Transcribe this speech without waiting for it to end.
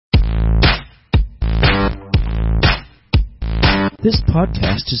This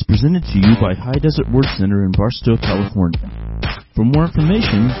podcast is presented to you by High Desert Word Center in Barstow, California. For more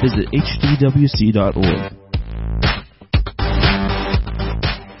information, visit hdwc.org.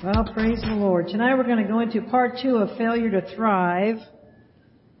 Well, praise the Lord. Tonight we're going to go into part 2 of Failure to Thrive.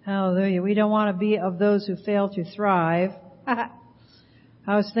 Hallelujah. We don't want to be of those who fail to thrive. I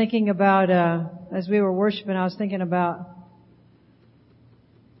was thinking about, as we were worshiping, I was thinking about,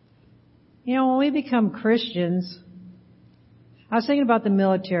 when we become Christians, I was thinking about the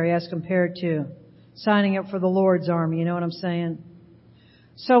military as compared to signing up for the Lord's Army. You know what I'm saying?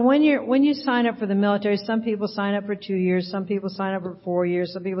 So when you sign up for the military, some people sign up for 2 years, some people sign up for 4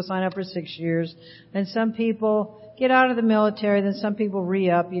 years, some people sign up for 6 years, and some people get out of the military, then some people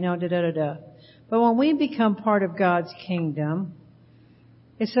re-up, But when we become part of God's kingdom,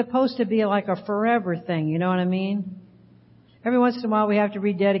 it's supposed to be like a forever thing, you know what I mean? Every once in a while we have to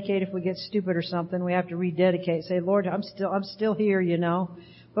rededicate if we get stupid or something. We have to rededicate. Say, Lord, I'm still here,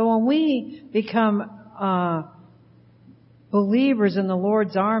 But when we become believers in the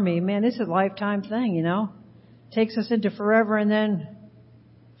Lord's army, man, this is a lifetime thing, Takes us into forever and then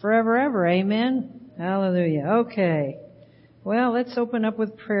forever ever. Amen? Hallelujah. Okay. Well, let's open up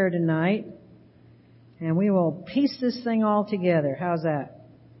with prayer tonight. And we will piece this thing all together. How's that?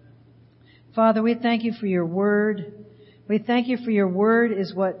 Father, we thank you for your word. We thank you for your word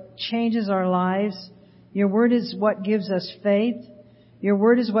is what changes our lives. Your word is what gives us faith. Your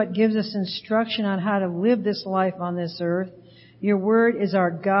word is what gives us instruction on how to live this life on this earth. Your word is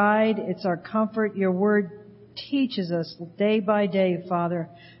our guide. It's our comfort. Your word teaches us day by day, Father,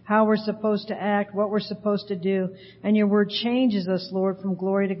 how we're supposed to act, what we're supposed to do. And your word changes us, Lord, from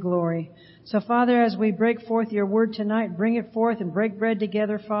glory to glory. So, Father, as we break forth your word tonight, bring it forth and break bread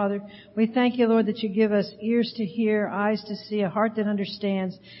together, Father. We thank you, Lord, that you give us ears to hear, eyes to see, a heart that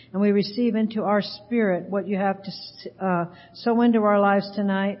understands, and we receive into our spirit what you have to sow into our lives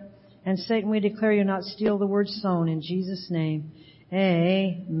tonight. And Satan, we declare you not steal the word sown in Jesus' name.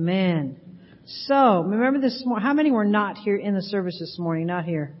 Amen. So, remember this morning, how many were not here in the service this morning? Not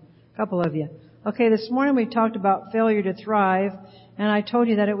here. A couple of you. Okay, this morning we talked about failure to thrive, and I told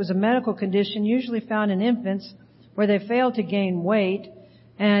you that it was a medical condition usually found in infants where they fail to gain weight,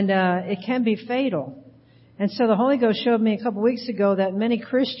 and it can be fatal. And so the Holy Ghost showed me a couple weeks ago that many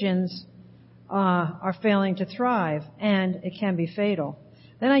Christians are failing to thrive, and it can be fatal.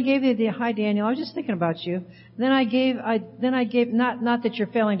 Then I gave you the, hi Daniel, I was just thinking about you. Then I gave, not that you're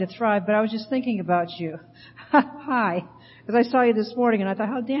failing to thrive, but I was just thinking about you. Hi. Because I saw you this morning and I thought,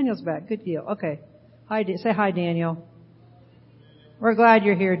 oh, Daniel's back. Good deal. Okay. Hi, say hi, Daniel. We're glad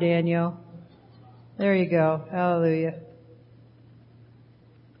you're here, Daniel. There you go. Hallelujah.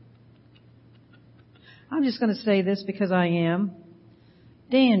 I'm just going to say this because I am.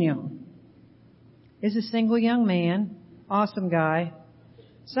 Daniel is a single young man, awesome guy.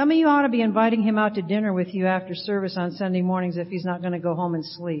 Some of you ought to be inviting him out to dinner with you after service on Sunday mornings if he's not going to go home and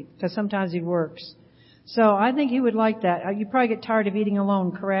sleep, because sometimes he works. So I think he would like that. You probably get tired of eating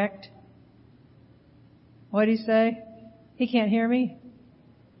alone, correct? What did he say? He can't hear me?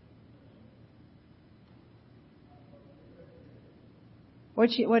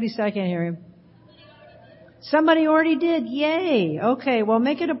 What did he say? I can't hear him. Somebody already did. Yay. Okay, well,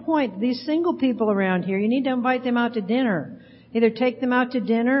 make it a point. These single people around here, you need to invite them out to dinner. Either take them out to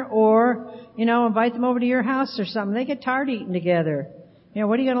dinner or, invite them over to your house or something. They get tired of eating together.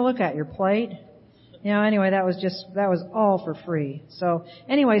 What are you going to look at? Your plate? Anyway, that was all for free. So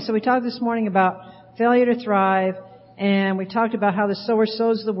we talked this morning about failure to thrive, and we talked about how the sower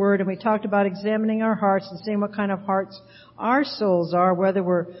sows the word, and we talked about examining our hearts and seeing what kind of hearts our souls are, whether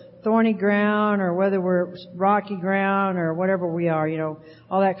we're thorny ground or whether we're rocky ground or whatever we are,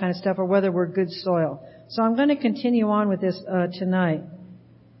 all that kind of stuff, or whether we're good soil. So I'm going to continue on with this tonight.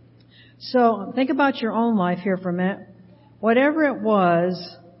 So think about your own life here for a minute. Whatever it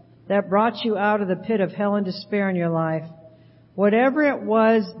was that brought you out of the pit of hell and despair in your life, whatever it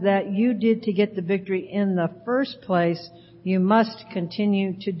was that you did to get the victory in the first place, you must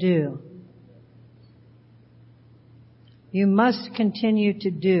continue to do. You must continue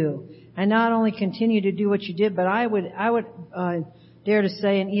to do. And not only continue to do what you did, but I would dare to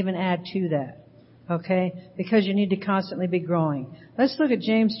say and even add to that. Okay? Because you need to constantly be growing. Let's look at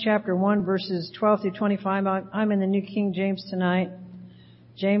James chapter 1 verses 12 through 25. I'm in the New King James tonight.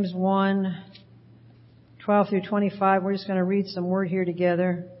 James 1, 12 through 25. We're just going to read some word here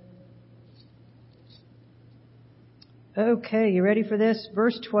together. Okay, you ready for this?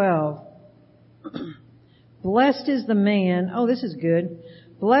 Verse 12. Blessed is the man, this is good.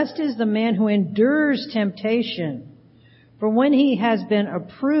 Blessed is the man who endures temptation. For when he has been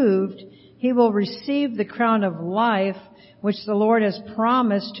approved, he will receive the crown of life which the Lord has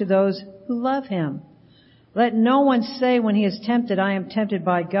promised to those who love him. Let no one say when he is tempted, I am tempted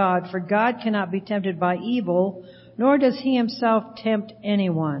by God, for God cannot be tempted by evil, nor does he himself tempt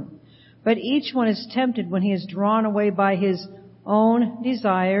anyone. But each one is tempted when he is drawn away by his own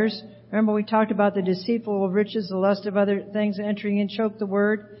desires. Remember we talked about the deceitful riches, the lust of other things entering in, choke the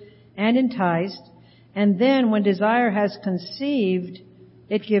word, and enticed. And then when desire has conceived,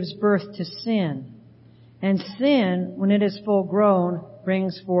 it gives birth to sin. And sin, when it is full grown,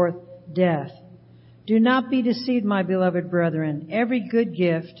 brings forth death. Do not be deceived, my beloved brethren. Every good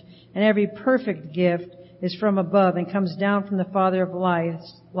gift and every perfect gift is from above and comes down from the Father of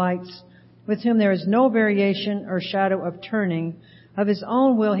lights, with whom there is no variation or shadow of turning. Of his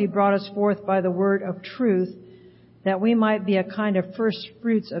own will he brought us forth by the word of truth, that we might be a kind of first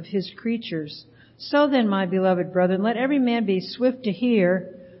fruits of his creatures. So then, my beloved brethren, let every man be swift to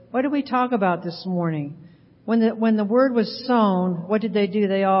hear. What did we talk about this morning? When the word was sown, what did they do?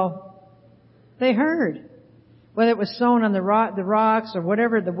 They heard. Whether it was sown on the rocks or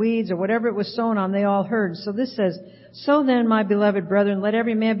whatever, the weeds or whatever it was sown on, they all heard. So this says, so then, my beloved brethren, let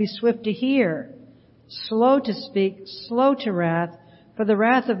every man be swift to hear, slow to speak, slow to wrath, for the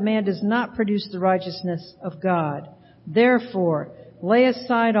wrath of man does not produce the righteousness of God. Therefore, lay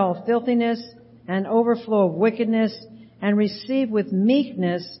aside all filthiness and overflow of wickedness, and receive with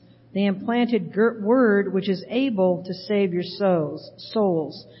meekness the implanted word which is able to save your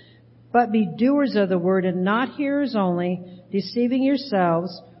souls. But be doers of the word and not hearers only, deceiving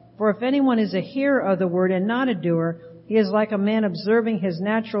yourselves. For if anyone is a hearer of the word and not a doer, he is like a man observing his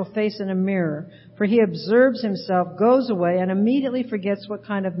natural face in a mirror. For he observes himself, goes away, and immediately forgets what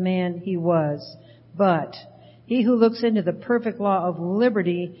kind of man he was. But he who looks into the perfect law of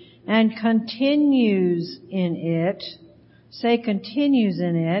liberty and continues in it, say continues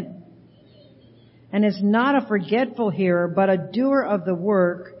in it, and is not a forgetful hearer, but a doer of the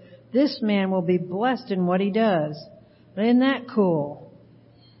work, this man will be blessed in what he does. Isn't that cool?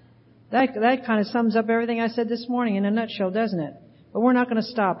 That kind of sums up everything I said this morning in a nutshell, doesn't it? But we're not going to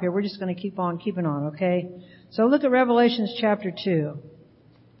stop here. We're just going to keep on keeping on, okay? So look at Revelations chapter 2.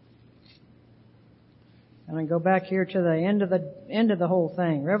 I'm going to go back here to the end of the whole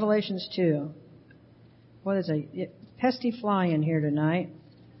thing. Revelations 2. Well, there's a pesky fly in here tonight.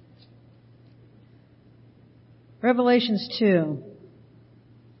 Revelations 2.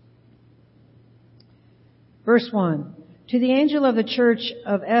 Verse 1. To the angel of the church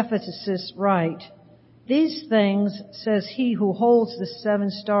of Ephesus write, these things says he who holds the 7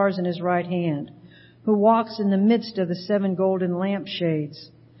 stars in his right hand, who walks in the midst of the 7 golden lampshades.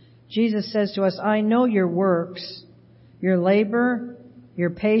 Jesus says to us, I know your works, your labor, your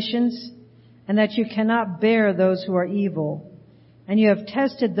patience, and that you cannot bear those who are evil. And you have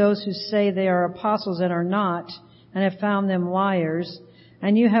tested those who say they are apostles and are not, and have found them liars.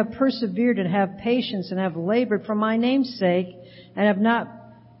 And you have persevered and have patience and have labored for my name's sake and have not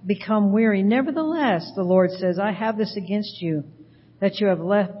become weary. Nevertheless, the Lord says, I have this against you, that you have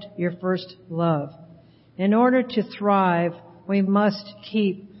left your first love. In order to thrive, we must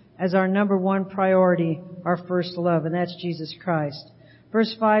keep as our number one priority our first love, and that's Jesus Christ.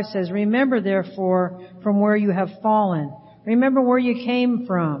 Verse 5 says, remember therefore from where you have fallen. Remember where you came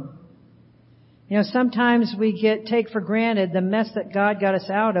from. You know, sometimes we take for granted the mess that God got us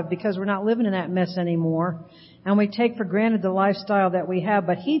out of because we're not living in that mess anymore. And we take for granted the lifestyle that we have.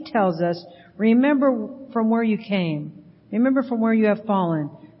 But He tells us, remember from where you came. Remember from where you have fallen.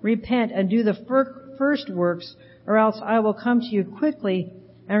 Repent and do the first works, or else I will come to you quickly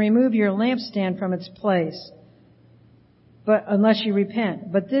and remove your lampstand from its place. But unless you repent.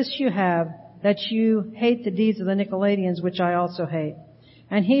 But this you have, that you hate the deeds of the Nicolaitans, which I also hate.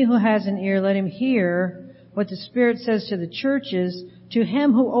 And he who has an ear, let him hear what the Spirit says to the churches. To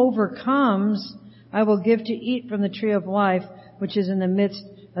him who overcomes, I will give to eat from the tree of life, which is in the midst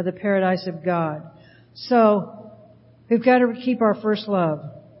of the paradise of God. So, we've got to keep our first love.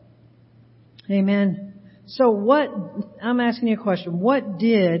 Amen. So I'm asking you a question. What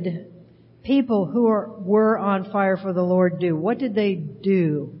did people who were on fire for the Lord do? What did they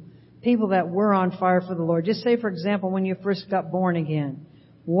do? People that were on fire for the Lord. Just say, for example, when you first got born again.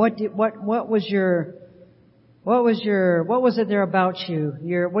 What was it there about you?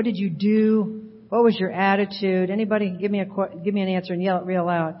 What did you do? What was your attitude? Anybody give me an answer and yell it real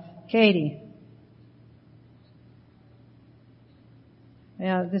loud. Katie.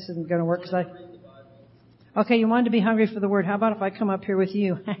 Yeah, this isn't going to work okay, you wanted to be hungry for the Word. How about if I come up here with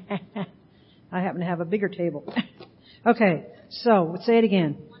you? I happen to have a bigger table. Okay, so let's say it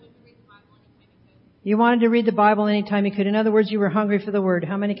again. You wanted to read the Bible anytime you could. In other words, you were hungry for the Word.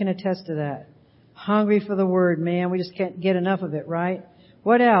 How many can attest to that? Hungry for the Word, man. We just can't get enough of it, right?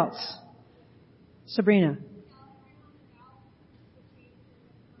 What else? Sabrina.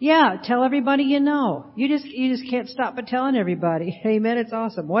 Yeah, tell everybody you know. You just can't stop but telling everybody. Amen. It's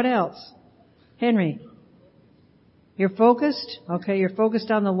awesome. What else? Henry. You're focused? Okay, you're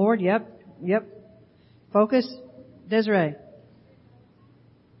focused on the Lord. Yep. Focus. Desiree.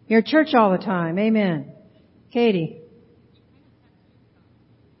 You're at church all the time. Amen. Katie.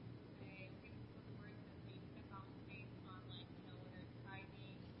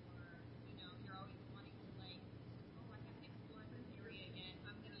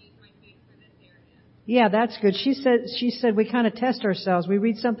 Yeah, that's good. She said we kind of test ourselves. We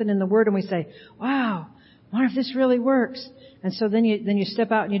read something in the Word and we say, wow, I wonder if this really works. And so then you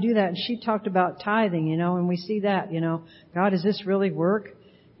step out and you do that. And she talked about tithing, and we see that, God, does this really work?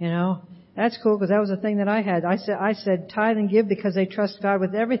 That's cool because that was a thing that I had. I said tithe and give because they trust God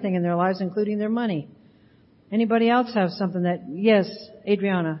with everything in their lives, including their money. Anybody else have something that, yes,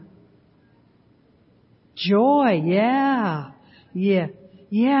 Adriana. Joy, yeah.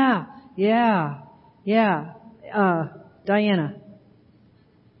 Diana.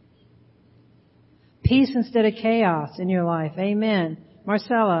 Peace instead of chaos in your life. Amen.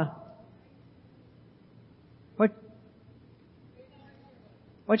 Marcella.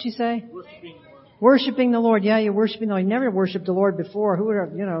 What'd you say? Worshiping the Lord. Yeah, you're worshiping the Lord. You never worshiped the Lord before. Who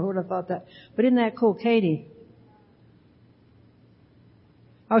would have thought that? But isn't that cool? Katie.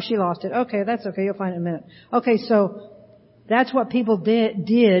 Oh, she lost it. Okay, that's okay. You'll find it in a minute. Okay, so that's what people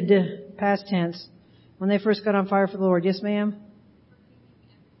did, past tense, when they first got on fire for the Lord. Yes, ma'am?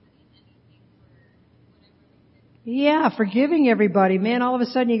 Yeah, forgiving everybody. Man, all of a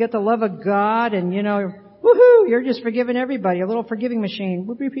sudden you get the love of God and, woohoo, you're just forgiving everybody. A little forgiving machine.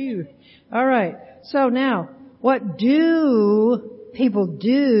 Whoop, whoop, whoop. All right. So now, what do people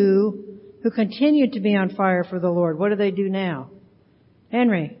do who continue to be on fire for the Lord? What do they do now?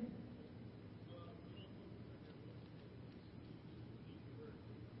 Henry.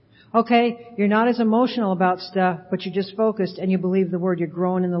 Okay, you're not as emotional about stuff, but you're just focused and you believe the Word. You're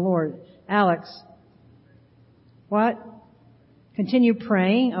growing in the Lord. Alex. What? Continue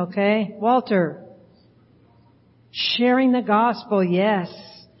praying. Okay. Walter. Sharing the gospel. Yes.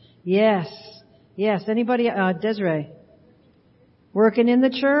 Anybody? Desiree. Working in the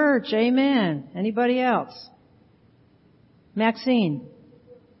church. Amen. Anybody else? Maxine.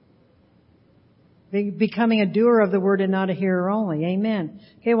 Becoming a doer of the Word and not a hearer only. Amen.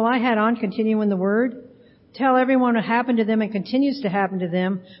 Okay, well I had on continuing the Word. Tell everyone what happened to them and continues to happen to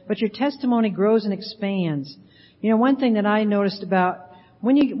them, but your testimony grows and expands. One thing that I noticed about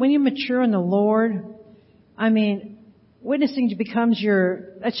when you mature in the Lord, witnessing becomes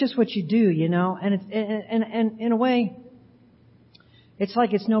that's just what you do, and it's, and in a way, it's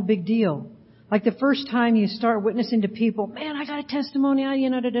like it's no big deal. Like the first time you start witnessing to people, man, I got a testimony,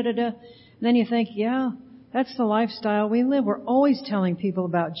 and then you think, yeah, that's the lifestyle we live. We're always telling people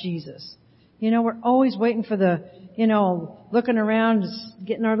about Jesus. We're always waiting for looking around,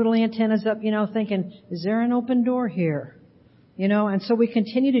 getting our little antennas up, thinking, is there an open door here? And so we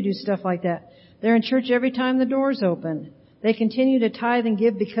continue to do stuff like that. They're in church every time the door's open. They continue to tithe and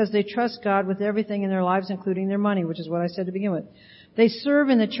give because they trust God with everything in their lives, including their money, which is what I said to begin with. They serve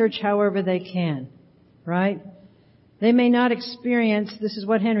in the church however they can, right? They may not experience, this is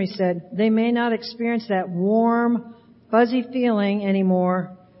what Henry said, they may not experience that warm, fuzzy feeling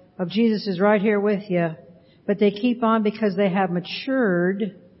anymore of Jesus is right here with you, but they keep on because they have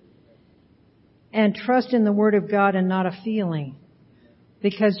matured and trust in the Word of God and not a feeling.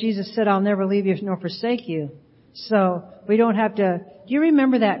 Because Jesus said, I'll never leave you nor forsake you. So we don't have to. Do you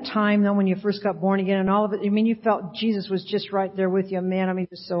remember that time though when you first got born again and all of it? You felt Jesus was just right there with you. Man, it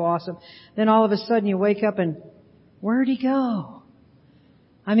was so awesome. Then all of a sudden you wake up and where'd he go?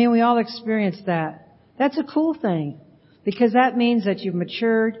 We all experience that. That's a cool thing because that means that you've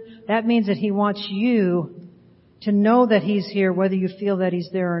matured. That means that he wants you to know that he's here whether you feel that he's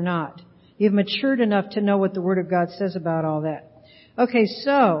there or not. You've matured enough to know what the Word of God says about all that. Okay,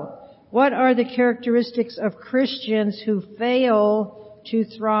 so what are the characteristics of Christians who fail to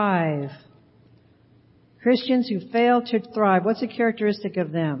thrive? Christians who fail to thrive. What's a characteristic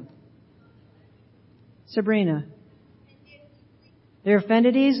of them? Sabrina. They're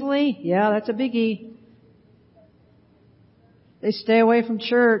offended easily? Yeah, that's a biggie. They stay away from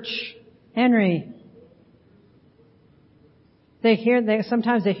church. Henry.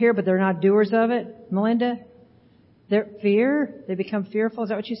 Sometimes they hear, but they're not doers of it. Melinda. They become fearful. Is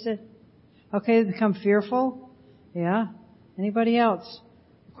that what you said? Okay, they become fearful. Yeah. Anybody else?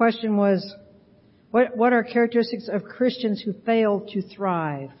 The question was, What are characteristics of Christians who fail to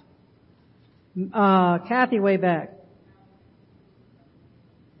thrive? Kathy, way back.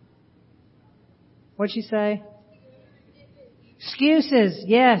 What'd she say? Excuses.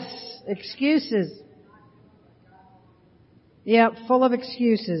 Yes. Excuses. Yep. Full of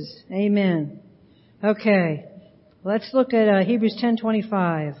excuses. Amen. Okay. Let's look at Hebrews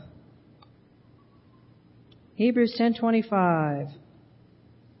 10:25. Hebrews 10:25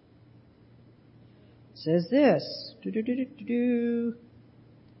 says this.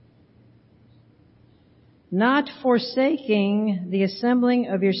 Not forsaking the assembling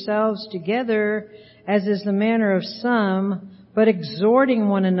of yourselves together, as is the manner of some, but exhorting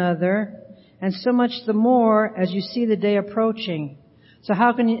one another, and so much the more as you see the day approaching. So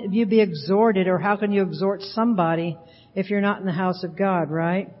how can you be exhorted, or how can you exhort somebody if you're not in the house of God,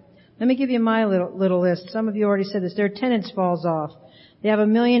 right? Let me give you my little list. Some of you already said this. Their attendance falls off. They have a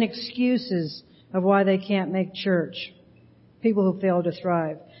million excuses of why they can't make church. People who fail to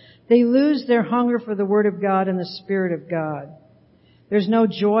thrive. They lose their hunger for the Word of God and the Spirit of God. There's no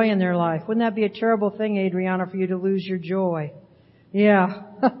joy in their life. Wouldn't that be a terrible thing, Adriana, for you to lose your joy? Yeah.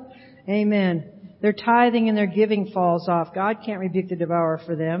 Amen. Their tithing and their giving falls off. God can't rebuke the devourer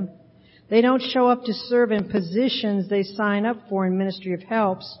for them. They don't show up to serve in positions they sign up for in ministry of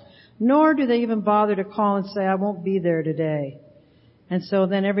helps, nor do they even bother to call and say, I won't be there today. And so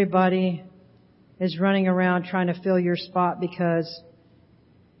then everybody is running around trying to fill your spot because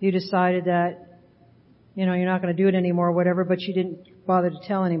you decided that, you're not going to do it anymore or whatever, but you didn't bother to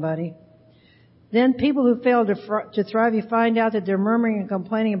tell anybody. Then people who fail to thrive, you find out that they're murmuring and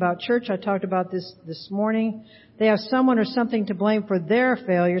complaining about church. I talked about this morning. They have someone or something to blame for their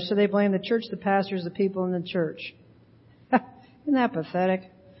failure, so they blame the church, the pastors, the people in the church. Isn't that pathetic?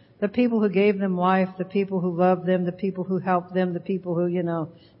 The people who gave them life, the people who loved them, the people who helped them, the people who,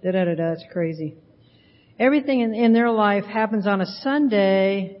 it's crazy. Everything in their life happens on a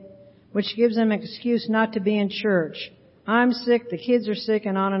Sunday, which gives them an excuse not to be in church. I'm sick, the kids are sick,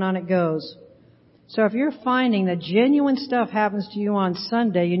 and on it goes. So if you're finding that genuine stuff happens to you on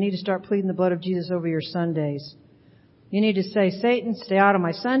Sunday, you need to start pleading the blood of Jesus over your Sundays. You need to say, Satan, stay out of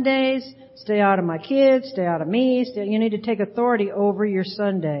my Sundays, stay out of my kids, stay out of me. You need to take authority over your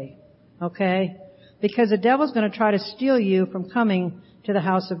Sunday. Okay? Because the devil's going to try to steal you from coming to the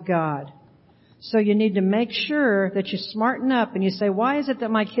house of God. So you need to make sure that you smarten up and you say, why is it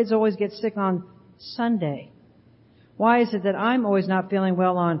that my kids always get sick on Sunday? Why is it that I'm always not feeling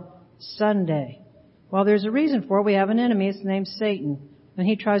well on Sunday? Well, there's a reason for it. We have an enemy. It's named Satan. And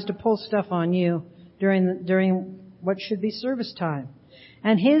he tries to pull stuff on you during what should be service time.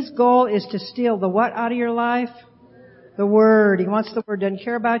 And his goal is to steal the what out of your life? The Word. He wants the Word. Doesn't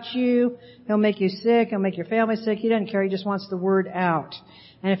care about you. He'll make you sick. He'll make your family sick. He doesn't care. He just wants the Word out.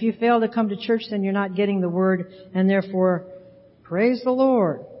 And if you fail to come to church, then you're not getting the Word, and therefore, praise the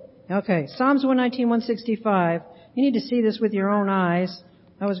Lord. Okay, Psalms 119, 165. You need to see this with your own eyes.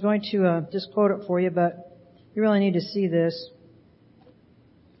 I was going to just quote it for you, but you really need to see this.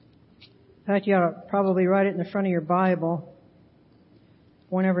 In fact, you ought to probably write it in the front of your Bible.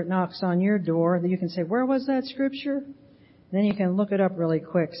 Whenever it knocks on your door, that you can say, where was that scripture? Then you can look it up really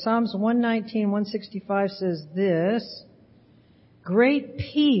quick. Psalms 119, 165 says this. Great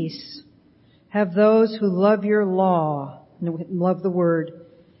peace have those who love your law, love the Word,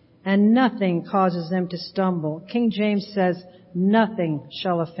 and nothing causes them to stumble. King James says, nothing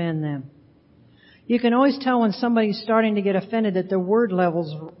shall offend them. You can always tell when somebody's starting to get offended that their word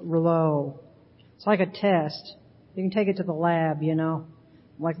level's low. It's like a test. You can take it to the lab,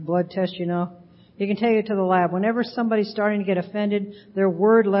 like a blood test, You can take it to the lab. Whenever somebody's starting to get offended, their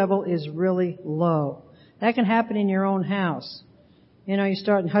word level is really low. That can happen in your own house.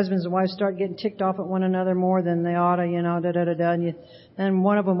 Husbands and wives start getting ticked off at one another more than they ought to, and then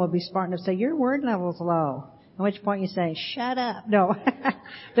one of them will be starting to say, your word level's low. At which point you say, shut up. No.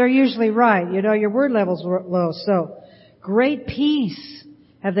 They're usually right. Your word level's low. So, great peace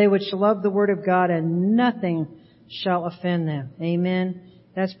have they which love the Word of God, and nothing shall offend them. Amen.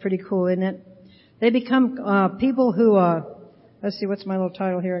 That's pretty cool, isn't it? They become people who, let's see, what's my little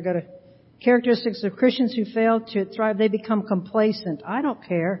title here? Characteristics of Christians who fail to thrive. They become complacent. I don't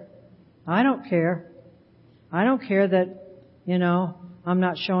care. I don't care that, I'm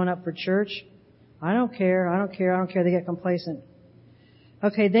not showing up for church. I don't care. They get complacent.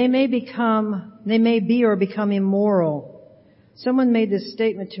 Okay, they may be or become immoral. Someone made this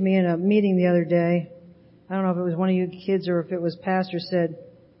statement to me in a meeting the other day. I don't know if it was one of you kids or if it was pastor said,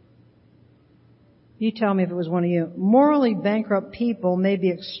 you tell me if it was one of you. Morally bankrupt people may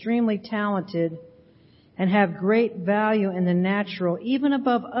be extremely talented and have great value in the natural, even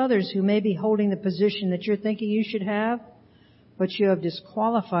above others who may be holding the position that you're thinking you should have, but you have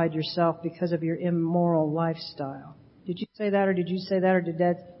disqualified yourself because of your immoral lifestyle. Did you say that, or did you say that, or did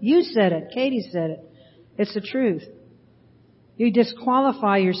Dad? You said it. Katie said it. It's the truth. You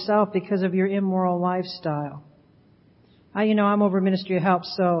disqualify yourself because of your immoral lifestyle. I'm over Ministry of Help,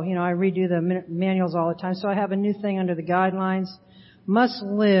 so, I redo the manuals all the time. So I have a new thing under the guidelines. Must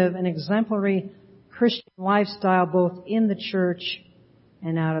live an exemplary Christian lifestyle both in the church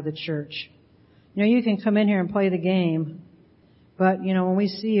and out of the church. You can come in here and play the game, but, when we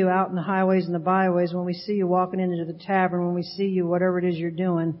see you out in the highways and the byways, when we see you walking into the tavern, when we see you, whatever it is you're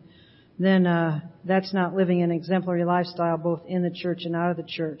doing, then that's not living an exemplary lifestyle both in the church and out of the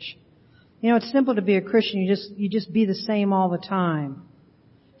church. It's simple to be a Christian. You just be the same all the time.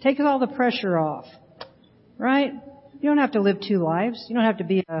 Take all the pressure off, right? You don't have to live two lives. You don't have to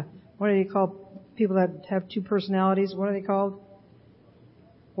be what do they call people that have two personalities? What are they called?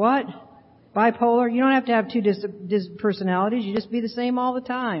 What? Bipolar? You don't have to have two personalities. You just be the same all the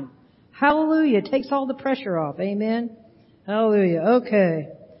time. Hallelujah. It takes all the pressure off. Amen? Hallelujah. Okay.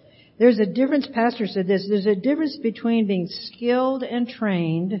 There's a difference, Pastor said this, there's a difference between being skilled and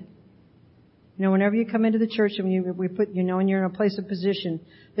trained. Whenever you come into the church and and you're in a place of position,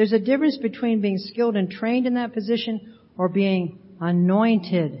 there's a difference between being skilled and trained in that position or being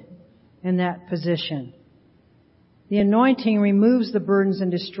anointed in that position. The anointing removes the burdens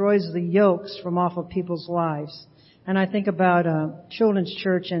and destroys the yokes from off of people's lives. And I think about children's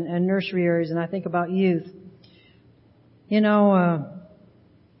church and nursery areas, and I think about youth.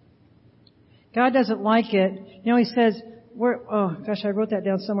 God doesn't like it. He says, I wrote that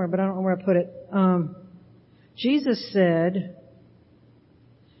down somewhere, but I don't know where I put it. Jesus said,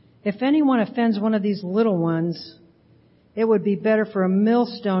 if anyone offends one of these little ones, it would be better for a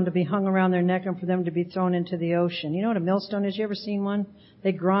millstone to be hung around their neck and for them to be thrown into the ocean. You know what a millstone is? You ever seen one?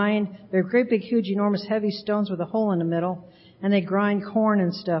 They grind. They're great big, huge, enormous, heavy stones with a hole in the middle, and they grind corn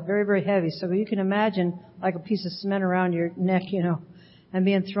and stuff. Very, very heavy. So you can imagine like a piece of cement around your neck, and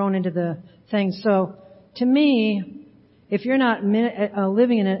being thrown into the thing. So to me, if you're not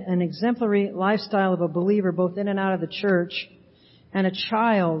living in an exemplary lifestyle of a believer, both in and out of the church, and a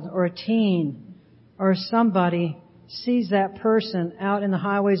child or a teen or somebody sees that person out in the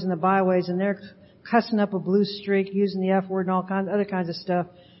highways and the byways and they're cussing up a blue streak, using the F word and all kinds of other kinds of stuff,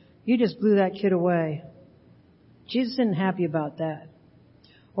 you just blew that kid away. Jesus isn't happy about that.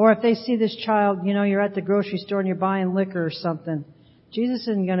 Or if they see this child, you're at the grocery store and you're buying liquor or something, Jesus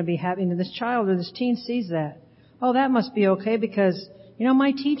isn't going to be happy. And this child or this teen sees that. Oh, that must be okay because,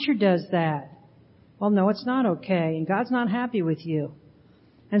 my teacher does that. Well, no, it's not okay. And God's not happy with you.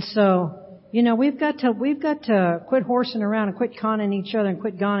 And so, we've got to quit horsing around and quit conning each other and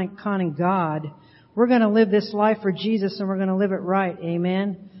quit conning God. We're going to live this life for Jesus and we're going to live it right.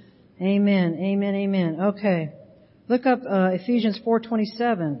 Amen. Amen. Amen. Amen. Okay. Look up Ephesians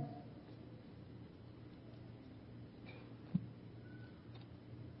 4:27.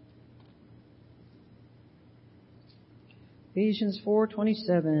 Ephesians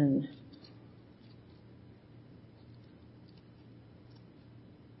 4:27.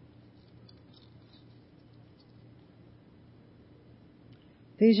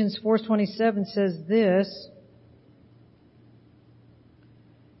 Ephesians 4:27 says this: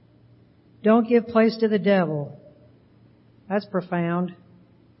 don't give place to the devil. That's profound,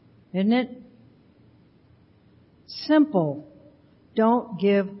 isn't it? Simple. Don't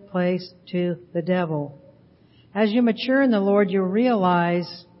give place to the devil. As you mature in the Lord, you'll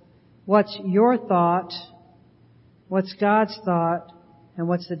realize what's your thought, what's God's thought, and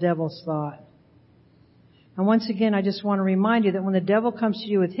what's the devil's thought. And once again, I just want to remind you that when the devil comes to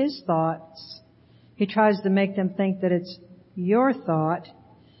you with his thoughts, he tries to make them think that it's your thought.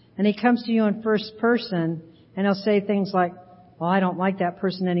 And he comes to you in first person, and he'll say things like, well, I don't like that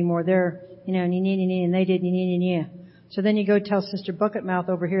person anymore. They're, and they did, So then you go tell Sister Bucketmouth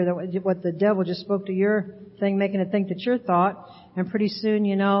over here that what the devil just spoke to your thing, making it think that's your thought. And pretty soon,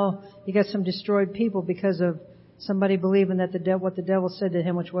 you got some destroyed people because of somebody believing that what the devil said to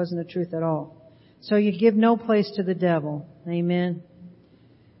him, which wasn't the truth at all. So you give no place to the devil. Amen.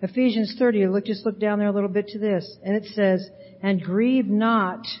 Ephesians 30, just look down there a little bit to this. And it says, and grieve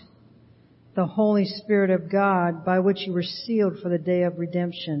not the Holy Spirit of God, by which you were sealed for the day of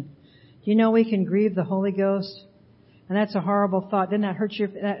redemption. Do you know we can grieve the Holy Ghost? And that's a horrible thought. Doesn't that hurt you?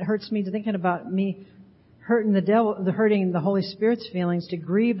 That hurts me thinking about me hurting the devil, hurting the Holy Spirit's feelings. To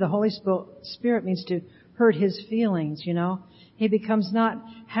grieve the Holy Spirit means to hurt His feelings, He becomes not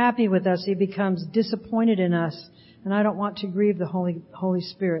happy with us. He becomes disappointed in us. And I don't want to grieve the Holy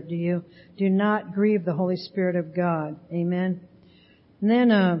Spirit. Do you? Do not grieve the Holy Spirit of God. Amen. And then,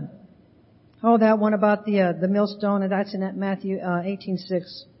 that one about the millstone, and that's in that Matthew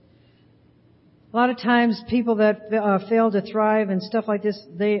 18:6. A lot of times people that fail to thrive and stuff like this,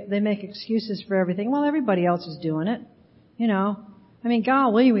 they make excuses for everything. Well, everybody else is doing it. You know. I mean,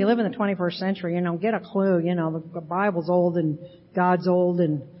 golly, we live in the 21st century, you know, get a clue, you know, the Bible's old and God's old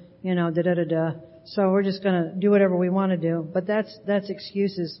and, you know, da-da-da-da. So we're just gonna do whatever we want to do. But that's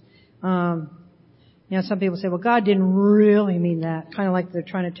excuses. You know, some people say, well, God didn't really mean that. Kind of like they're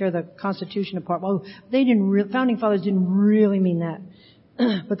trying to tear the Constitution apart. Well, founding fathers didn't really mean that.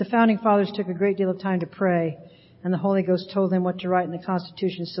 But the founding fathers took a great deal of time to pray, and the Holy Ghost told them what to write in the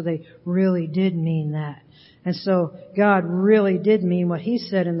Constitution, so they really did mean that. And so God really did mean what He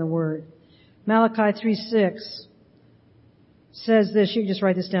said in the Word. Malachi 3:6 says this. You can just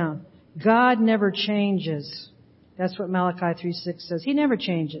write this down. God never changes. That's what Malachi 3:6 says. He never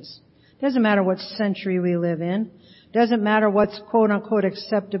changes. Doesn't matter what century we live in. Doesn't matter what's quote-unquote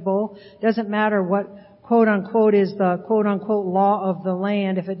acceptable. Doesn't matter what quote-unquote is the quote-unquote law of the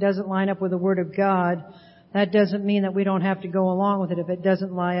land. If it doesn't line up with the Word of God, that doesn't mean that we don't have to go along with it if it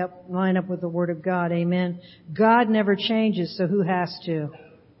doesn't line up with the Word of God. Amen. God never changes, so who has to?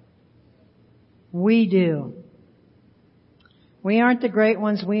 We do. We aren't the great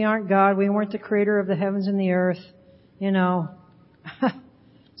ones. We aren't God. We weren't the creator of the heavens and the earth. You know,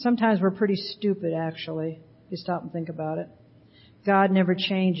 sometimes we're pretty stupid, actually, if you stop and think about it. God never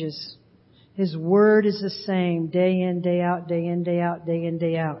changes. His Word is the same day in, day out, day in, day out, day in,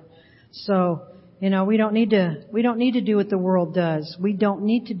 day out. So, you know, we don't need to do what the world does. We don't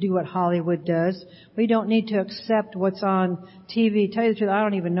need to do what Hollywood does. We don't need to accept what's on TV. Tell you the truth, I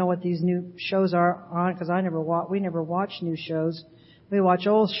don't even know what these new shows are on because we never watch new shows. We watch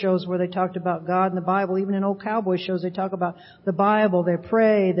old shows where they talked about God and the Bible. Even in old cowboy shows, they talk about the Bible. They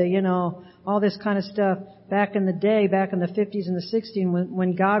pray. All this kind of stuff. Back in the day, back in the 50s and the 60s,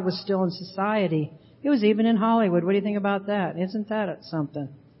 when God was still in society, it was even in Hollywood. What do you think about that? Isn't that something?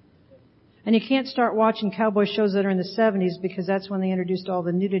 And you can't start watching cowboy shows that are in the 70s because that's when they introduced all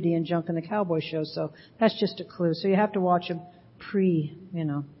the nudity and junk in the cowboy shows. So that's just a clue. So you have to watch them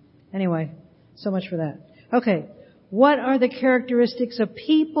Anyway, so much for that. Okay. What are the characteristics of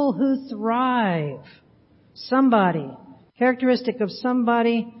people who thrive? Characteristic of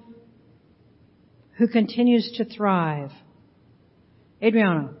somebody who continues to thrive.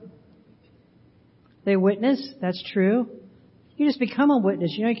 Adriana. They witness. That's true. You just become a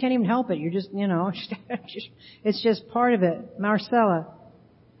witness. You can't even help it. You're just, it's just part of it. Marcella.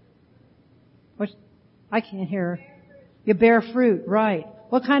 I can't hear her. You bear fruit, right.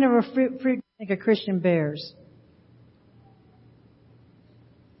 What kind of a fruit do you think a Christian bears?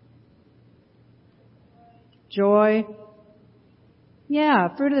 Joy.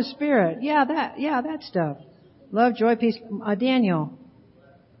 Yeah, fruit of the Spirit. Yeah, that stuff. Love, joy, peace. Daniel.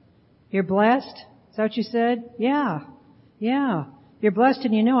 You're blessed? Is that what you said? Yeah. Yeah. You're blessed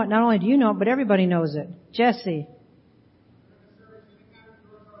and you know it. Not only do you know it, but everybody knows it. Jesse.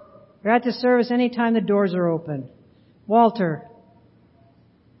 You're at the service anytime the doors are open. Walter.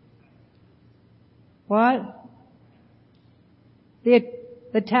 What? The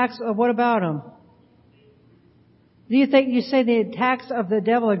attacks of, what about them? Do you think you say the attacks of the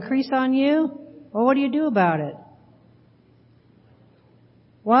devil increase on you? Well, what do you do about it?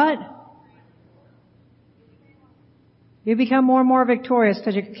 What? You become more and more victorious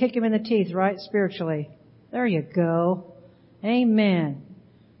because you kick him in the teeth, right? Spiritually. There you go. Amen.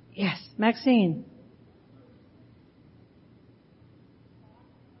 Yes. Maxine.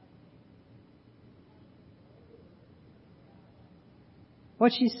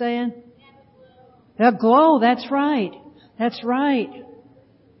 What's she saying? The glow. That's right. That's right.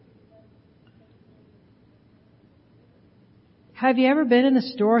 Have you ever been in the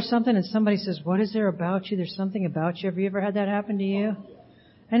store or something and somebody says, what is there about you? There's something about you. Have you ever had that happen to you?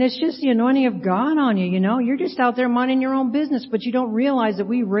 And it's just the anointing of God on you, You're just out there minding your own business, but you don't realize that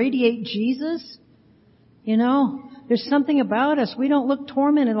we radiate Jesus. There's something about us. We don't look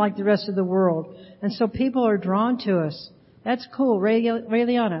tormented like the rest of the world. And so people are drawn to us. That's cool.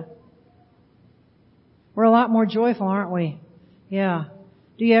 Rayliana. We're a lot more joyful, aren't we? Yeah.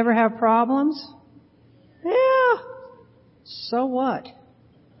 Do you ever have problems? Yeah. So what?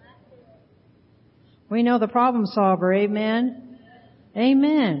 We know the problem solver. Amen.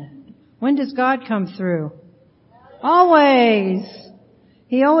 Amen. When does God come through? Always.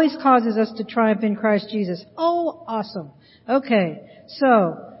 He always causes us to triumph in Christ Jesus. Oh, awesome. Okay.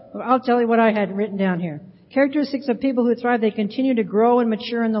 So, I'll tell you what I had written down here. Characteristics of people who thrive, they continue to grow and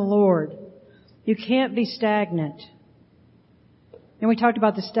mature in the Lord. You can't be stagnant. And we talked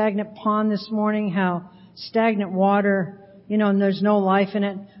about the stagnant pond this morning, how stagnant water, and there's no life in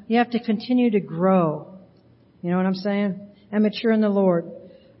it. You have to continue to grow. You know what I'm saying? And mature in the Lord.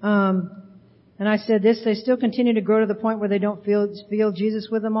 And I said this, they still continue to grow to the point where they don't feel Jesus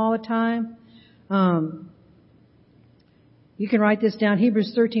with them all the time. You can write this down,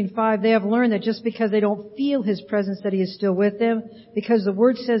 Hebrews 13:5. They have learned that just because they don't feel His presence, that He is still with them, because the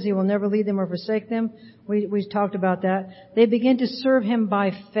Word says He will never leave them or forsake them. We talked about that. They begin to serve Him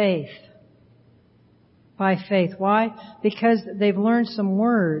by faith. By faith. Why? Because they've learned some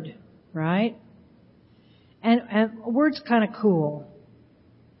Word, right? And Word's kind of cool.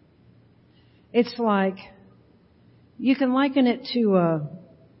 It's like, you can liken it to a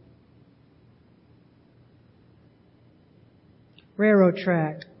railroad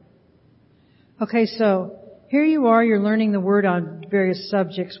track. Okay, so here you are, you're learning the Word on various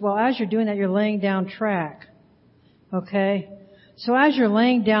subjects. Well, as you're doing that, you're laying down track. Okay? So as you're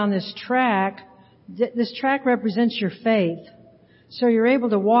laying down this track represents your faith. So you're able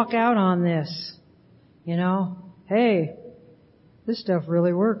to walk out on this. Hey, this stuff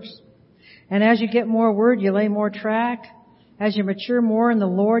really works. And as you get more Word, you lay more track. As you mature more in the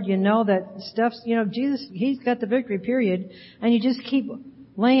Lord, you know that stuff's, Jesus, He's got the victory, period. And you just keep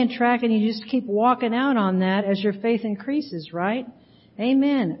laying track and you just keep walking out on that as your faith increases, right?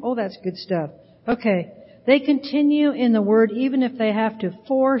 Amen. Oh, that's good stuff. Okay. They continue in the Word even if they have to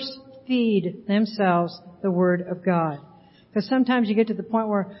force feed themselves the Word of God. Because sometimes you get to the point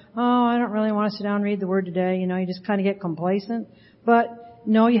where, I don't really want to sit down and read the Word today. You just kind of get complacent. But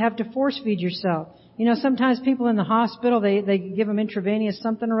no, you have to force feed yourself. Sometimes people in the hospital, they give them intravenous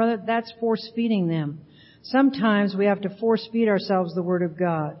something or other. That's force feeding them. Sometimes we have to force feed ourselves the Word of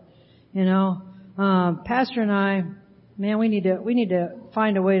God. Pastor and I, man, we need to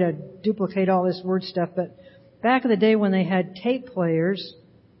find a way to duplicate all this Word stuff. But back in the day when they had tape players,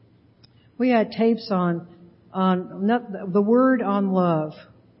 we had tapes on the Word on love,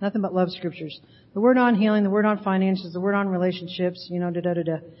 nothing but love scriptures. The Word on healing, the Word on finances, the Word on relationships,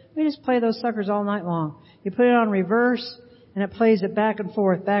 We just play those suckers all night long. You put it on reverse, and it plays it back and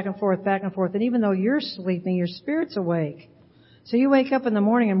forth, back and forth, back and forth. And even though you're sleeping, your spirit's awake. So you wake up in the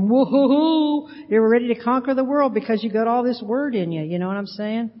morning and woohoo, you're ready to conquer the world because you got all this Word in you. You know what I'm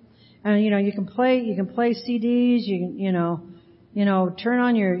saying? And you can play CDs, turn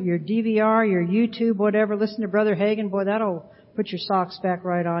on your DVR, your YouTube, whatever, listen to Brother Hagin. Boy, that'll put your socks back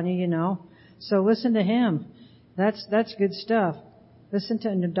right on you, So listen to him. That's good stuff. Listen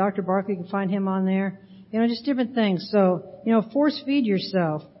to Dr. Barkley, you can find him on there. Just different things. So, force feed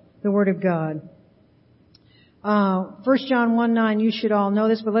yourself the Word of God. 1 John 1:9, you should all know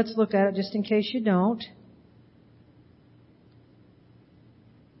this, but let's look at it just in case you don't.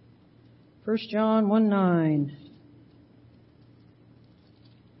 1 John 1:9.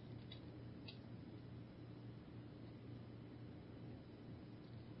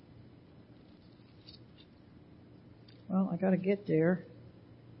 Well, I gotta get there.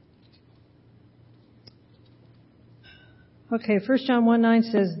 Okay, 1 John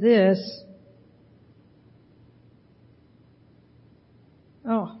 1:9 says this.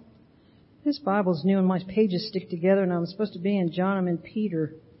 Oh, this Bible's new and my pages stick together and I'm supposed to be in John, I'm in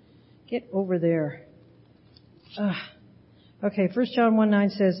Peter. Get over there. Okay, 1 John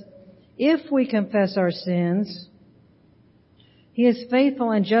 1:9 says, if we confess our sins, He is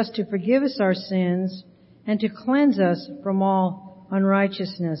faithful and just to forgive us our sins and to cleanse us from all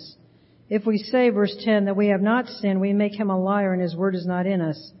unrighteousness. If we say, verse 10, that we have not sinned, we make Him a liar and His word is not in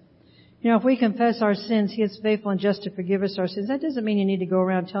us. If we confess our sins, He is faithful and just to forgive us our sins. That doesn't mean you need to go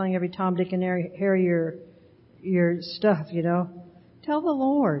around telling every Tom, Dick, and Harry your stuff, Tell the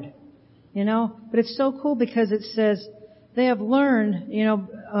Lord, But it's so cool because it says they have learned,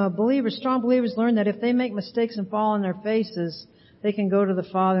 strong believers learn that if they make mistakes and fall on their faces, they can go to the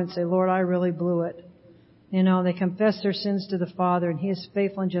Father and say, Lord, I really blew it. They confess their sins to the Father and He is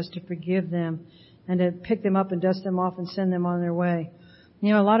faithful and just to forgive them and to pick them up and dust them off and send them on their way.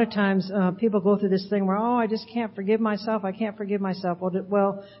 A lot of times people go through this thing where, I just can't forgive myself. I can't forgive myself.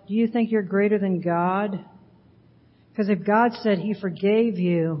 Well, do you think you're greater than God? Because if God said He forgave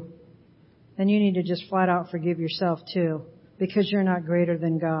you, then you need to just flat out forgive yourself too, because you're not greater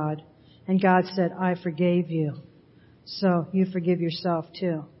than God. And God said, I forgave you. So you forgive yourself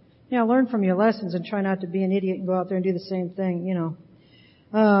too. Learn from your lessons and try not to be an idiot and go out there and do the same thing,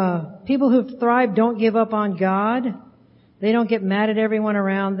 People who thrive don't give up on God. They don't get mad at everyone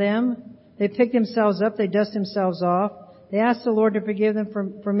around them. They pick themselves up. They dust themselves off. They ask the Lord to forgive them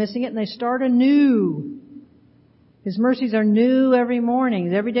for missing it, and they start anew. His mercies are new every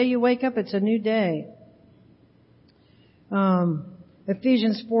morning. Every day you wake up, it's a new day.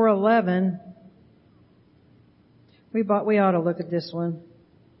 Ephesians 4:11. We ought to look at this one.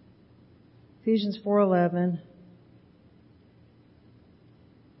 Ephesians 4:11.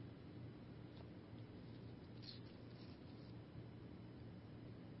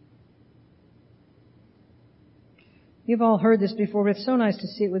 You've all heard this before, but it's so nice to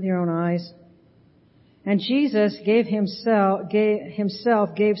see it with your own eyes. And Jesus gave himself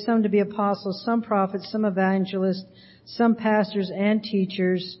some to be apostles, some prophets, some evangelists, some pastors and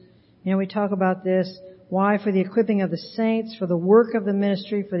teachers. You know, we talk about this. Why? For the equipping of the saints, for the work of the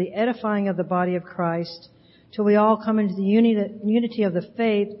ministry, for the edifying of the body of Christ, till we all come into the unity of the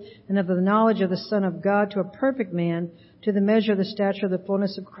faith and of the knowledge of the Son of God, to a perfect man, to the measure of the stature of the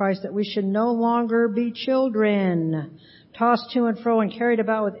fullness of Christ, that we should no longer be children, tossed to and fro and carried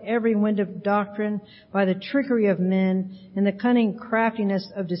about with every wind of doctrine by the trickery of men and the cunning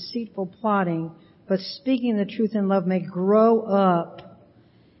craftiness of deceitful plotting, but speaking the truth in love may grow up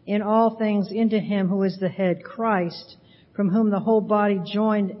in all things into Him who is the head, Christ, from whom the whole body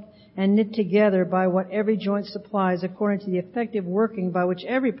joined and knit together by what every joint supplies, according to the effective working by which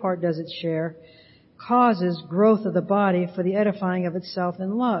every part does its share, causes growth of the body for the edifying of itself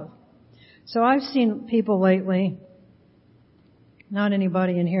in love. So I've seen people lately, not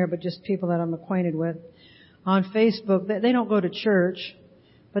anybody in here, but just people that I'm acquainted with, on Facebook, they don't go to church,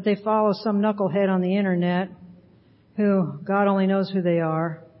 but they follow some knucklehead on the internet who God only knows who they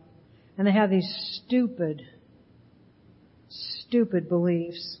are, and they have these stupid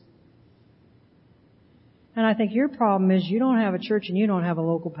beliefs. And I think your problem is you don't have a church and you don't have a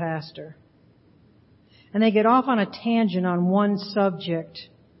local pastor. And they get off on a tangent on one subject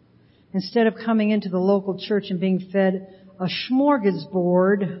instead of coming into the local church and being fed a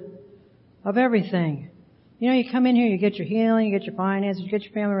smorgasbord of everything. You know, you come in here, you get your healing, you get your finances, you get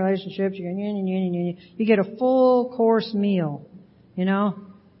your family relationships, you get a full course meal. You know,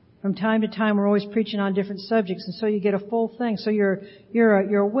 from time to time we're always preaching on different subjects, and so you get a full thing. So you're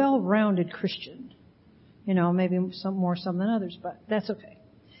a well-rounded Christian. You know, maybe some more than others, but that's okay.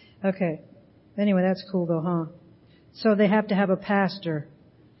 Okay. Anyway, that's cool though, huh? So they have to have a pastor.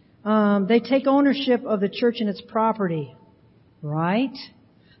 They take ownership of the church and its property, right?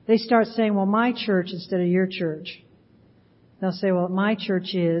 They start saying, well, my church instead of your church. They'll say, well, my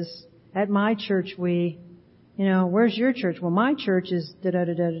church is, at my church we, you know, where's your church? Well, my church is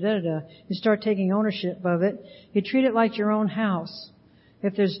da-da-da-da-da-da-da. You start taking ownership of it. You treat it like your own house.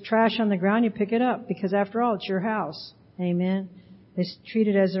 If there's trash on the ground, you pick it up because after all, it's your house. Amen. They treat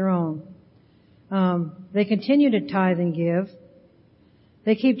it as their own. They continue to tithe and give.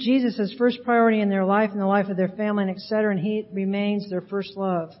 They keep Jesus as first priority in their life and the life of their family, and etc., and He remains their first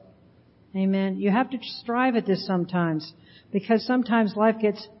love. Amen. You have to strive at this sometimes, because sometimes life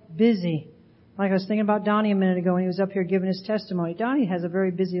gets busy. Like I was thinking about Donnie a minute ago when he was up here giving his testimony. Donnie has a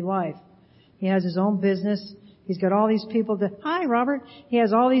very busy life. He has his own business. He's got all these people hi, Robert. He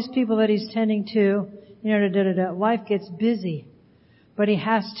has all these people that he's tending to. You know, life gets busy. But he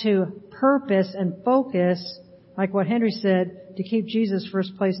has to purpose and focus, like what Henry said, to keep Jesus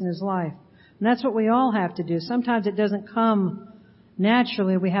first place in his life. And that's what we all have to do. Sometimes it doesn't come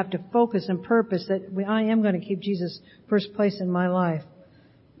naturally. We have to focus and purpose that I am going to keep Jesus first place in my life.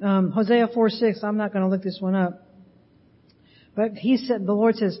 Hosea 4:6, I'm not going to look this one up. But the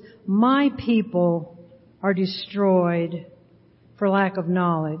Lord says, my people are destroyed for lack of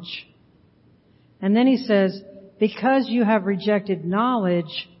knowledge. And then He says, because you have rejected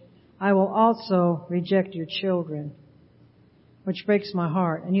knowledge, I will also reject your children. Which breaks my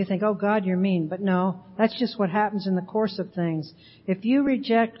heart. And you think, oh God, you're mean. But no, that's just what happens in the course of things. If you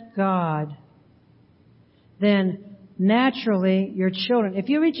reject God, then naturally your children, if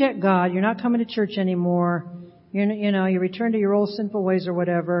you reject God, you're not coming to church anymore, you return to your old sinful ways or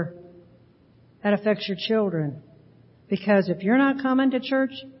whatever, that affects your children. Because if you're not coming to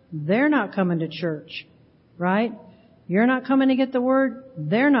church, they're not coming to church. Right? You're not coming to get the Word,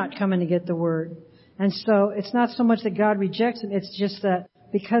 they're not coming to get the Word. And so it's not so much that God rejects them, it's just that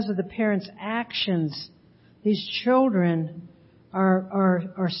because of the parents' actions, these children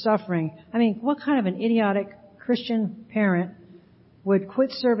are suffering. I mean, what kind of an idiotic Christian parent would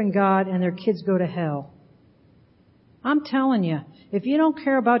quit serving God and their kids go to hell? I'm telling you, if you don't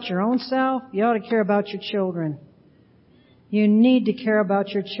care about your own self, you ought to care about your children. You need to care about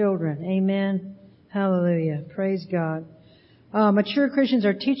your children. Amen. Hallelujah. Praise God. Mature Christians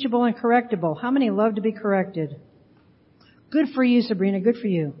are teachable and correctable. How many love to be corrected? Good for you, Sabrina. Good for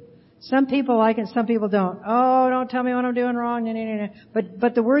you. Some people like it, some people don't. Oh, don't tell me what I'm doing wrong.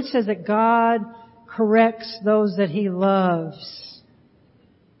 But the Word says that God corrects those that He loves.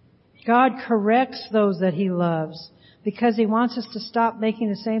 God corrects those that He loves because He wants us to stop making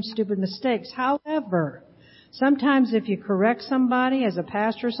the same stupid mistakes. However, sometimes if you correct somebody as a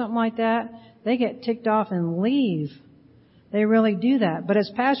pastor or something like that, they get ticked off and leave. They really do that. But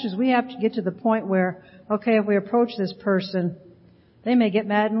as pastors, we have to get to the point where, okay, if we approach this person, they may get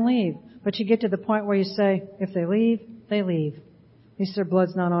mad and leave. But you get to the point where you say, if they leave, they leave. At least their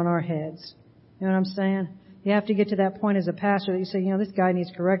blood's not on our heads. You know what I'm saying? You have to get to that point as a pastor that you say, this guy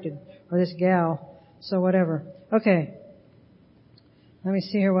needs corrected, or this gal, so whatever. Okay. Let me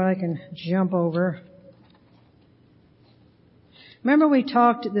see here what I can jump over. Remember we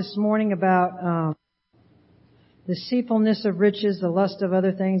talked this morning about deceitfulness of riches, the lust of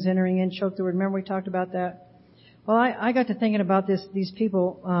other things entering in, choke the word. Remember we talked about that? Well, I got to thinking about these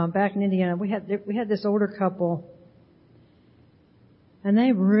people back in Indiana. We had this older couple, and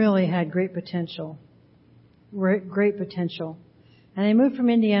they really had great potential. Great potential. And they moved from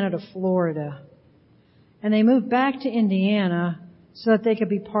Indiana to Florida. And they moved back to Indiana so that they could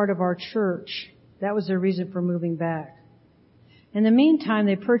be part of our church. That was their reason for moving back. In the meantime,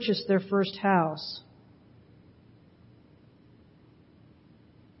 they purchased their first house.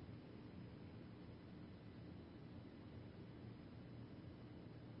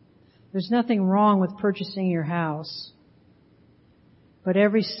 There's nothing wrong with purchasing your house. But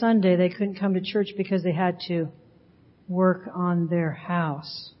every Sunday they couldn't come to church because they had to work on their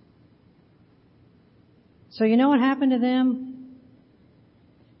house. So you know what happened to them?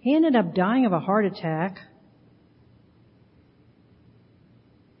 He ended up dying of a heart attack.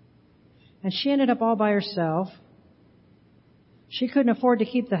 And she ended up all by herself. She couldn't afford to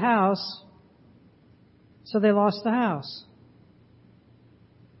keep the house, so they lost the house.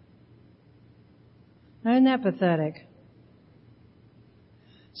 Now, isn't that pathetic?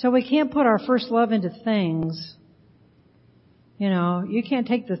 So we can't put our first love into things. You can't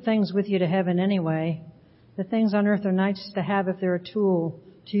take the things with you to heaven anyway. The things on earth are nice to have if they're a tool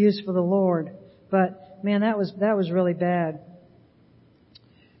to use for the Lord. But man, that was really bad.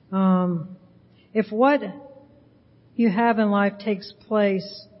 If what you have in life takes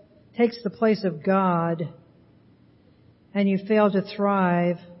the place of God, and you fail to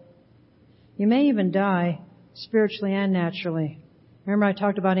thrive, you may even die spiritually and naturally. Remember I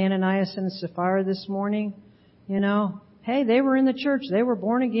talked about Ananias and Sapphira this morning? Hey, they were in the church. They were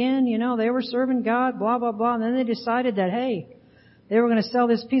born again. They were serving God, blah, blah, blah. And then they decided that, hey, they were going to sell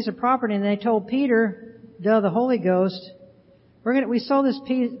this piece of property. And they told Peter, the Holy Ghost, we sold this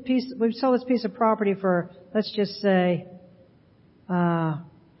piece of property for, let's just say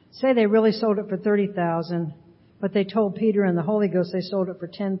they really sold it for $30,000, but they told Peter and the Holy Ghost they sold it for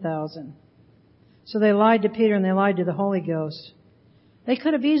 $10,000. So they lied to Peter and they lied to the Holy Ghost. They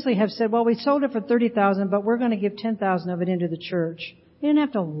could have easily have said, well, we sold it for $30,000, but we're going to give $10,000 of it into the church. They didn't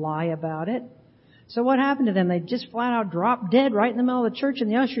have to lie about it. So what happened to them? They just flat out dropped dead right in the middle of the church,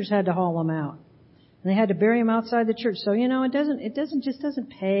 and the ushers had to haul them out. And they had to bury them outside the church. So, it doesn't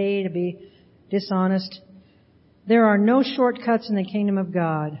pay to be dishonest. There are no shortcuts in the kingdom of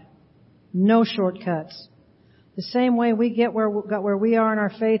God. No shortcuts. The same way we got where we are in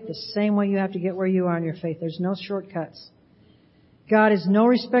our faith, the same way you have to get where you are in your faith. There's no shortcuts. God is no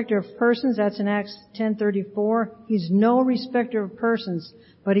respecter of persons. That's in Acts 10:34. He's no respecter of persons,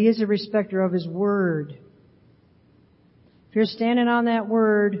 but He is a respecter of His word. If you're standing on that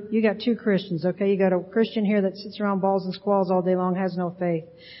word, you got two Christians, okay? You got a Christian here that sits around balls and squalls all day long, has no faith.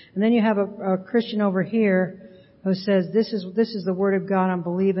 And then you have a Christian over here who says, this is the word of God I'm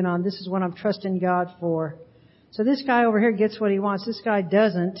believing on. This is what I'm trusting God for. So this guy over here gets what he wants. This guy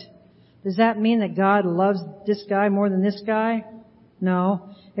doesn't. Does that mean that God loves this guy more than this guy?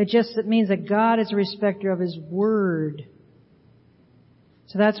 No. It means that God is a respecter of His word.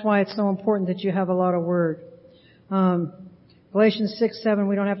 So that's why it's so important that you have a lot of word. Galatians 6:7,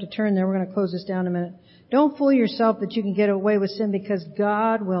 we don't have to turn there. We're going to close this down in a minute. Don't fool yourself that you can get away with sin, because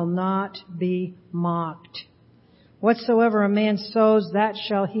God will not be mocked. Whatsoever a man sows, that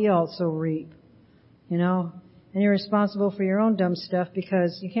shall he also reap. And you're responsible for your own dumb stuff,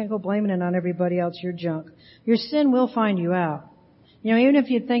 because you can't go blaming it on everybody else, your junk. Your sin will find you out. Even if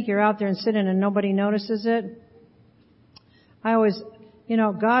you think you're out there and sitting and nobody notices it,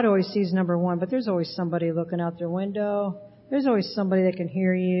 God always sees number one, but there's always somebody looking out their window. There's always somebody that can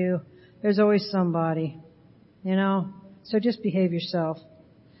hear you. There's always somebody, So just behave yourself.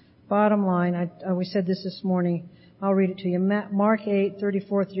 Bottom line, we said this morning. I'll read it to you. Mark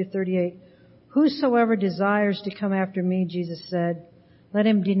 8:34-38. Whosoever desires to come after me, Jesus said, let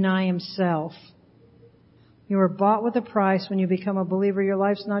him deny himself. You were bought with a price. When you become a believer, your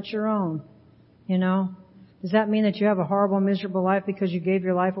life's not your own. You know? Does that mean that you have a horrible, miserable life because you gave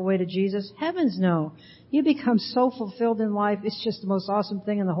your life away to Jesus? Heavens no. You become so fulfilled in life. It's just the most awesome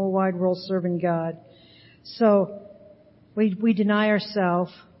thing in the whole wide world, serving God. So, we deny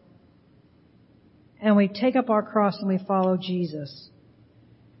ourselves and we take up our cross and we follow Jesus.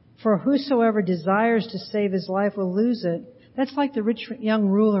 For whosoever desires to save his life will lose it. That's like the rich young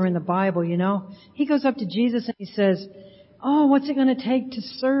ruler in the Bible, you know. He goes up to Jesus and he says, oh, what's it going to take to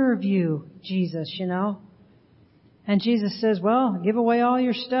serve you, Jesus, you know? And Jesus says, well, give away all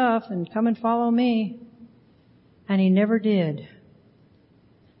your stuff and come and follow me. And he never did.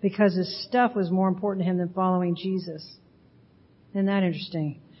 Because his stuff was more important to him than following Jesus. Isn't that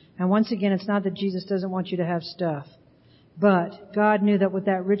interesting? And once again, it's not that Jesus doesn't want you to have stuff. But God knew that with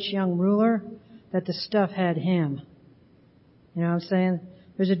that rich young ruler, that the stuff had him. You know what I'm saying?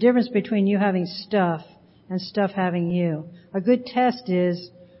 There's a difference between you having stuff and stuff having you. A good test is,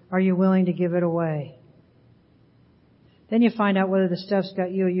 are you willing to give it away? Then you find out whether the stuff's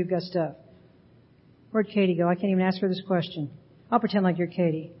got you or you've got stuff. Where'd Katie go? I can't even ask her this question. I'll pretend like you're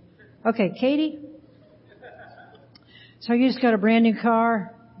Katie. Okay, Katie? So you just got a brand new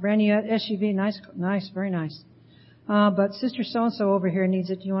car, brand new SUV, nice, very nice. But Sister so-and-so over here needs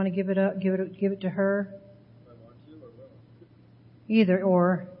it. Do you want to give it up? Give it to her? Either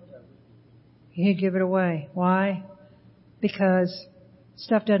or. You give it away. Why? Because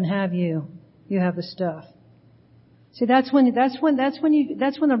stuff doesn't have you. You have the stuff. See, that's when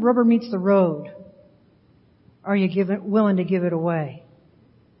the rubber meets the road. Are you willing to give it away?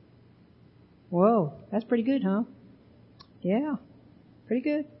 Whoa, that's pretty good, huh? Yeah, pretty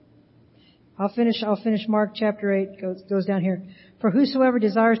good. I'll finish Mark chapter 8, goes down here. For whosoever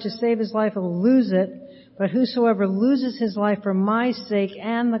desires to save his life will lose it, but whosoever loses his life for my sake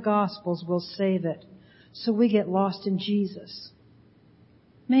and the gospel's will save it. So we get lost in Jesus.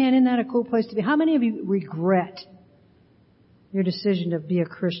 Man, isn't that a cool place to be? How many of you regret your decision to be a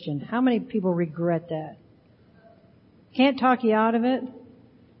Christian? How many people regret that? Can't talk you out of it?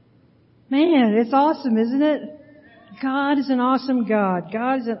 Man, it's awesome, isn't it? God is an awesome God.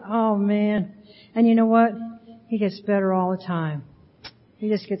 Oh man. And you know what? He gets better all the time. He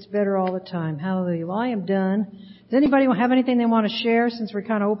just gets better all the time. Hallelujah. Well, I am done. Does anybody have anything they want to share since we're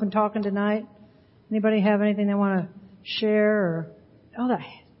kind of open talking tonight? Anybody have anything they want to share? Or,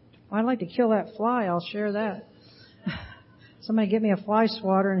 I'd like to kill that fly. I'll share that. Somebody get me a fly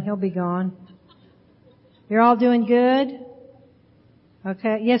swatter and he'll be gone. You're all doing good?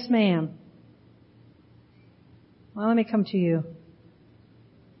 Okay. Yes, ma'am. Well, let me come to you.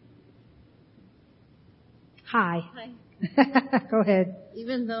 Hi. Hi. Go ahead.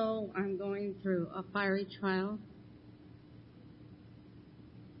 Even though I'm going through a fiery trial,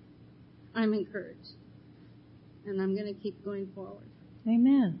 I'm encouraged. And I'm going to keep going forward.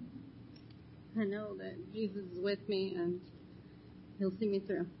 Amen. I know that Jesus is with me and He'll see me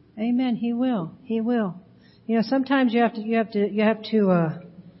through. Amen. He will. He will. You know, sometimes you have to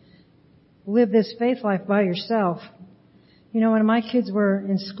live this faith life by yourself. You know, when my kids were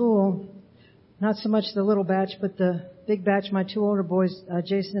in school, not so much the little batch, but the big batch, my two older boys,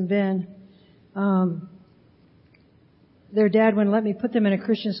 Jason and Ben, their dad wouldn't let me put them in a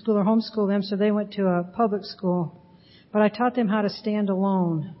Christian school or homeschool them, so they went to a public school. But I taught them how to stand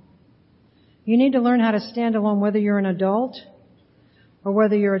alone. You need to learn how to stand alone whether you're an adult or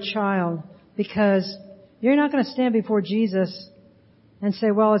whether you're a child, because you're not going to stand before Jesus and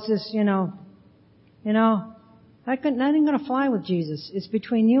say, well, it's this, nothing going to fly with Jesus. It's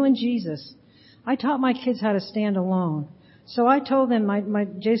between you and Jesus. I taught my kids how to stand alone. So I told them, my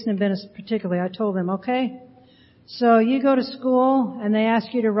Jason and Ben particularly, I told them, okay, so you go to school and they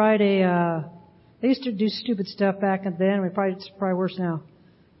ask you to write they used to do stupid stuff back then. It's probably worse now.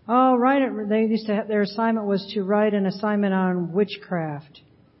 Oh, write it. They used to have, their assignment was to write an assignment on witchcraft.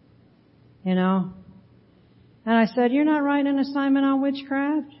 You know? And I said, you're not writing an assignment on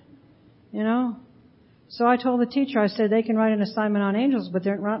witchcraft? You know? So I told the teacher, I said, they can write an assignment on angels, but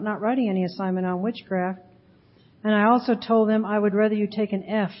they're not writing any assignment on witchcraft. And I also told them I would rather you take an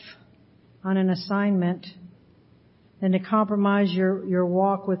F on an assignment than to compromise your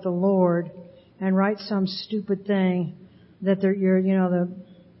walk with the Lord and write some stupid thing that the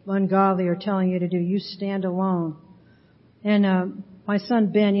ungodly are telling you to do. You stand alone. And my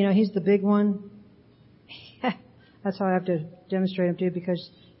son Ben, he's the big one. That's how I have to demonstrate him too,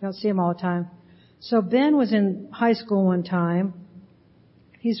 because you don't see him all the time. So Ben was in high school one time.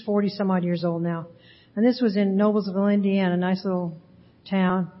 He's 40 some odd years old now. And this was in Noblesville, Indiana, a nice little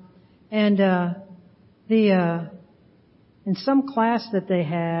town. And in some class that they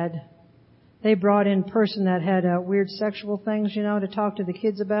had, they brought in a person that had weird sexual things, to talk to the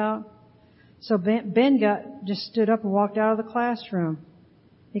kids about. So Ben just stood up and walked out of the classroom.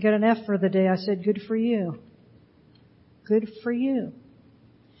 He got an F for the day. I said, good for you. Good for you.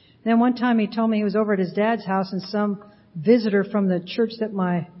 Then one time he told me he was over at his dad's house and some visitor from the church that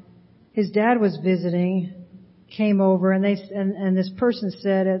his dad was visiting came over and this person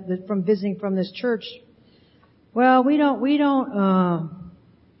said from visiting from this church, well, we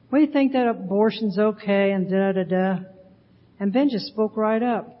think that abortion's okay and da-da-da. And Ben just spoke right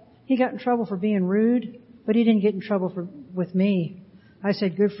up. He got in trouble for being rude, but he didn't get in trouble with me. I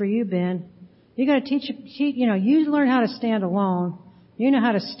said, good for you, Ben. You got to you learn how to stand alone. You know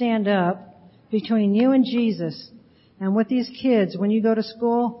how to stand up between you and Jesus. And with these kids, when you go to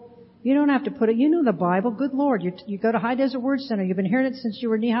school, you don't have to put it, you know the Bible. Good Lord. You go to High Desert Word Center. You've been hearing it since you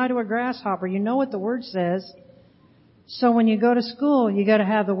were knee-high to a grasshopper. You know what the Word says. So when you go to school, you got to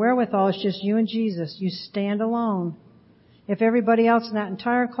have the wherewithal. It's just you and Jesus. You stand alone. If everybody else in that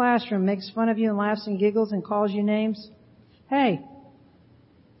entire classroom makes fun of you and laughs and giggles and calls you names, hey,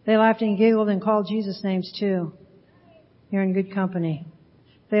 they laughed and giggled and called Jesus names too. You're in good company.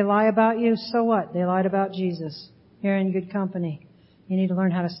 They lie about you, so what? They lied about Jesus. You're in good company. You need to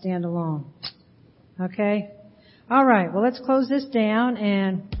learn how to stand alone. Okay? All right, well, let's close this down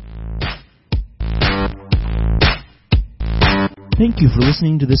and... Thank you for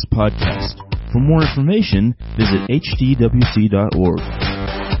listening to this podcast. For more information, visit hdwc.org.